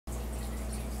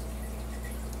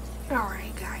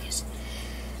Alright guys,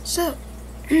 so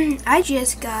I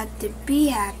just got the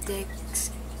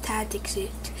B-Haptics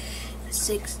taticsuit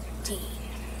 16.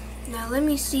 Now let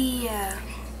me see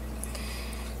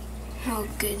how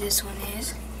good this one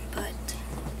is, but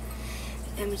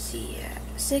let me see,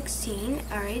 16,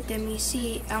 alright, let me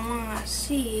see, I want to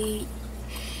see,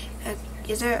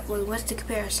 is there, wait, what's the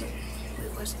comparison? Wait,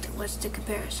 what's the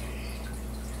comparison?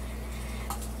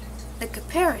 The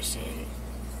comparison,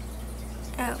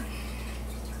 oh.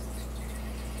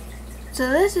 So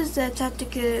this is the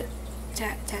taticsuit.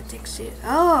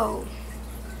 Oh,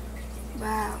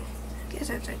 wow. Guess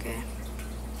that's okay.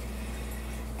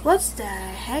 What's the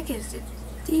heck is it?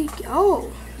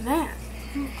 Oh man.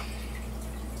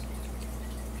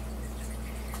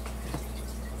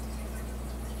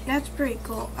 That's pretty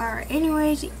cool. Alright.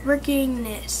 Anyways, we're getting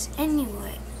this.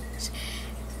 Anyways,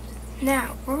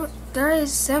 now there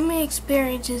is so many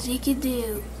experiences you could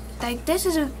do. Like this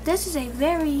is a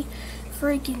very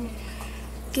freaking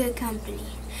good company.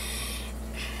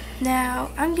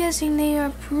 Now I'm guessing they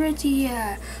are pretty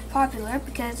popular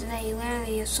because they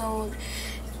literally have sold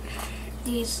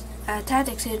these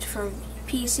taticsuits for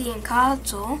PC and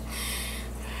console.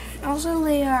 Also,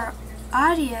 they are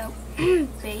audio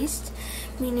based,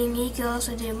 meaning you can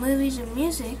also do movies and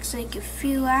music, so you can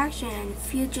feel action and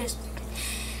feel just,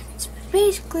 it's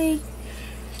basically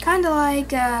kind of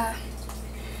like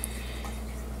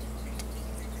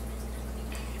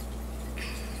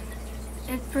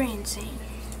it's pretty insane.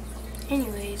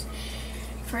 Anyways,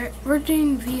 we're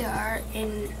doing VR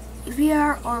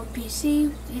or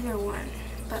PC, either one.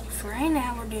 But for right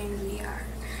now, we're doing VR.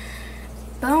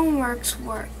 Boneworks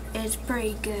is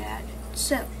pretty good at it.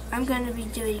 So I'm going to be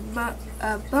doing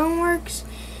Boneworks,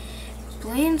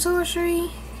 Blade and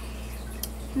Sorcery,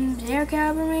 Zero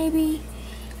Caliber maybe,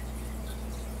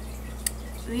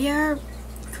 VR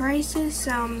Crisis,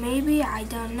 maybe, I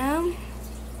don't know.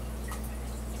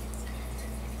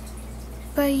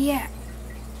 But yeah,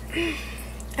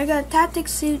 I got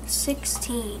taticsuit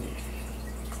 16.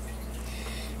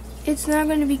 It's not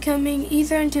going to be coming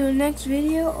either into the next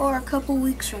video or a couple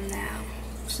weeks from now.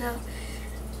 So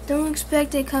don't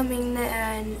expect it coming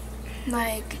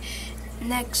like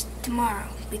next tomorrow,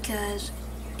 because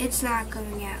it's not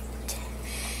coming out.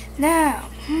 Now,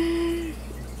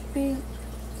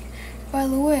 by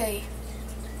the way,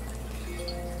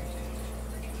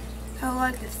 I would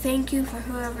like to thank you for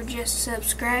whoever just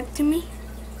subscribed to me.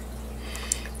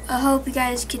 I hope you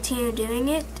guys continue doing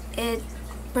it. It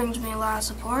brings me a lot of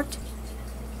support.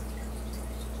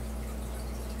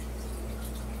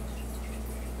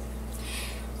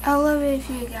 I love it if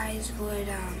you guys would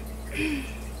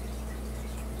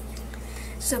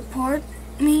support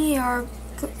me or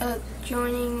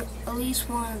joining at least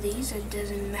one of these. It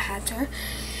doesn't matter.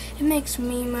 It makes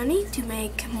me money to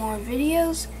make more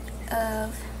videos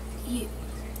of you.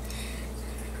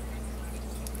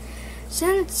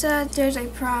 Since there's a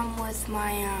problem with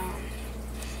my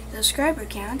subscriber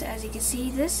count, as you can see,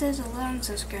 this says 11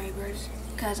 subscribers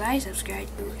because I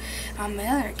subscribed on my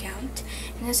other account,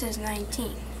 and this is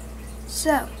 19.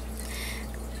 So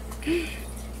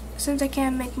since I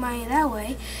can't make money that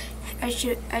way, I'm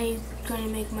going to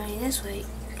make money this way.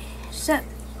 So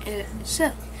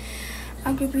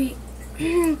I'm going to be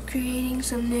creating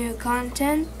some new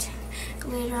content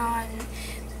later on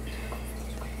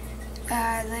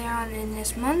in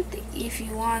this month. If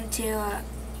you want to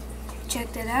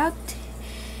check that out,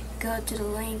 go to the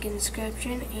link in the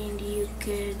description and you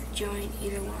could join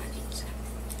either one of these.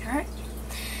 Alright?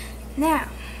 Now,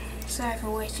 sorry for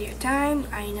wasting your time.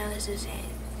 I know this is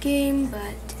a game,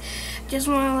 but just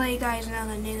want to let you guys know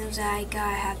the news. I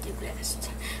got Haptic Vest.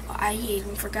 Well, I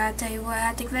even forgot to tell you what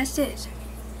Haptic Vest is.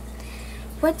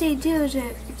 What they do is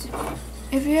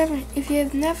if you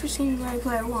have never seen Ready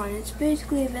Player One, it's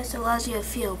basically a vest that allows you to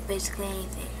feel basically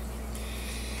anything.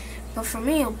 But for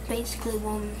me, it basically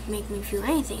won't make me feel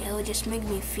anything. It will just make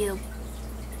me feel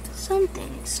some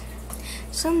things,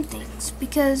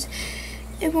 because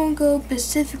it won't go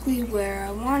specifically where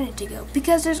I want it to go.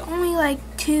 Because there's only like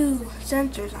 2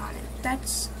 sensors on it.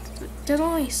 There's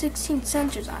only 16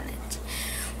 sensors on it.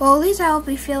 Well, at least I'll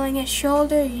be feeling it,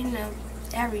 shoulder, you know,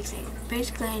 everything,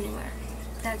 basically anywhere.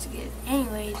 That's good.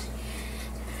 Anyways,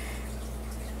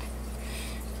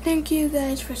 thank you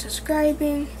guys for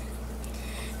subscribing.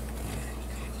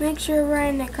 Make sure to write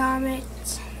in the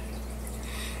comments.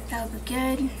 That would be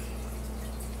good.